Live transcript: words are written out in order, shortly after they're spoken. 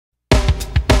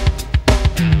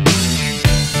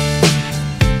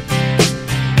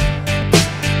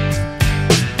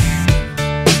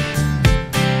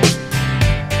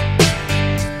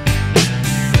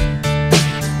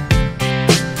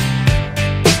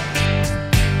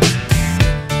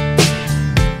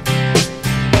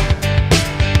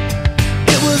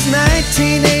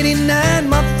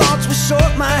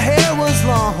short, my hair was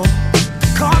long,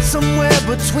 caught somewhere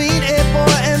between a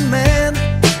boy and man.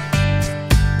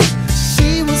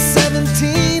 She was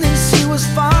 17 and she was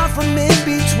far from in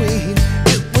between.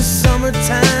 It was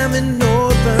summertime in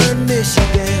northern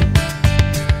Michigan.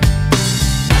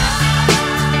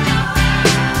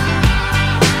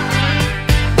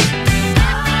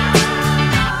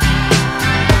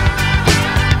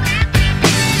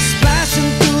 Splashing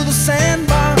through the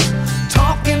sandbar,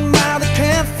 talking by the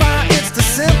campfire. It's the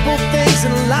simple things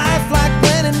in life, like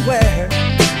when and where.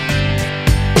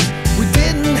 We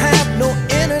didn't have no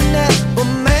internet, but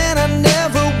man, I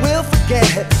never will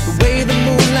forget the way the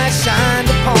moonlight shined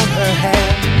upon her hair.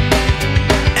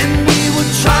 And we were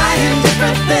trying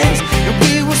different things, and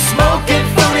we were smoking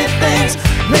funny things,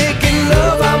 making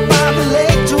love out by the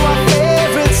lake to our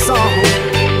favorite song,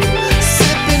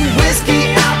 sipping whiskey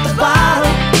out the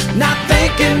bottle, not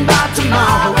thinking about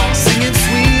tomorrow, singing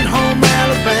Sweet Home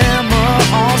Alabama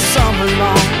all summer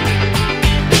long.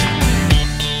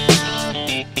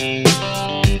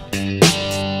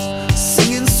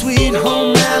 Singing Sweet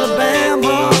Home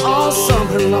Alabama all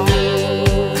summer long.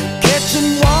 Catching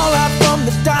walleye from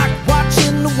the dock,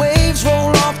 watching the waves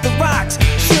roll off the rocks.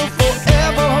 She'll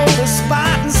forever hold a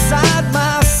spot inside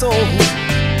my soul.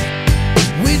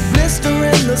 We'd blister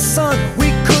in the sun, we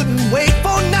couldn't wait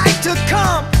for night to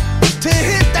come to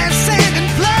hit that sand and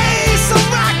play some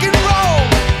rock and roll.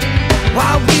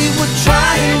 While we were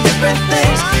trying different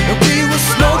things, and we were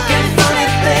smoking funny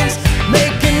things,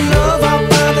 making love out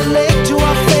by the lake to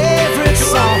our favorite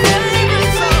song,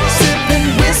 sipping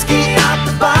whiskey out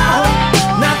the bottle,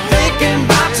 not thinking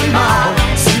about tomorrow,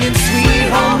 singing Sweet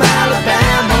Home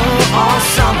Alabama all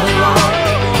summer long.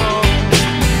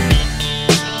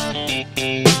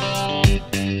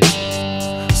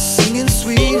 Singing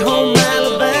Sweet Home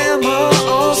Alabama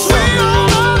all summer long.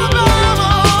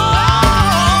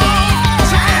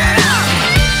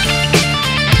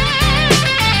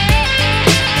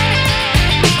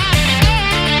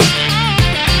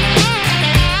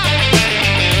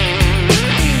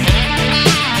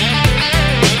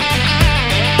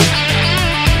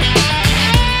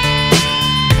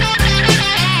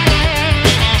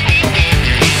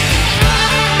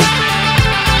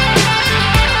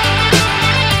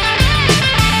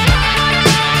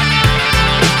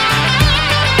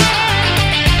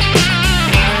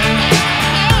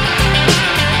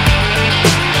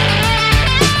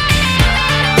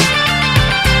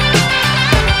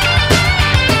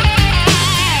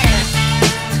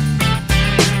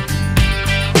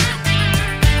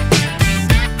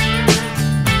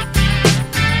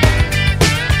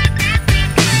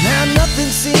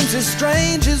 Seems as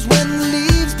strange as when the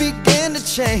leaves began to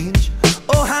change.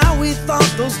 Oh, how we thought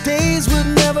those days would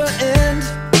never end.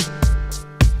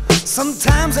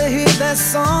 Sometimes I hear that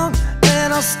song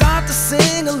and I'll start to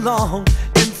sing along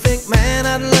and think, man,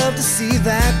 I'd love to see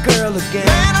that girl again.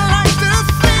 Man, I'd like to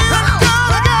see that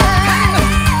girl again.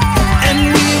 And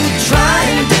we were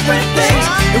trying different things,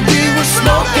 and we were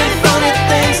smoking funny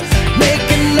things,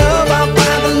 making love out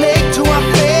by the lake to our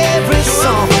favorite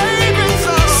song,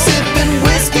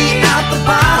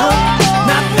 bottle,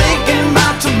 not thinking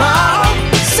about tomorrow,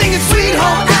 singing Sweet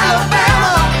Home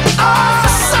Alabama all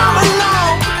summer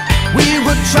long. We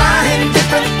were trying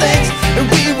different things, and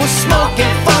we were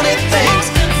smoking funny things,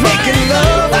 making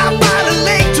love out by the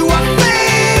lake to our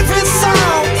favorite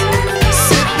song,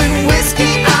 sipping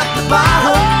whiskey out the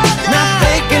bottle, not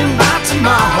thinking about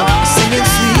tomorrow, singing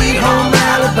Sweet Home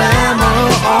Alabama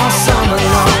all summer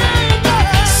long.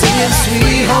 Singing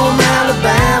Sweet Home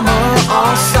Alabama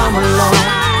all summer long.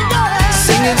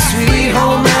 Singing Sweet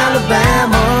Home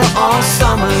Alabama all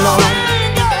summer long.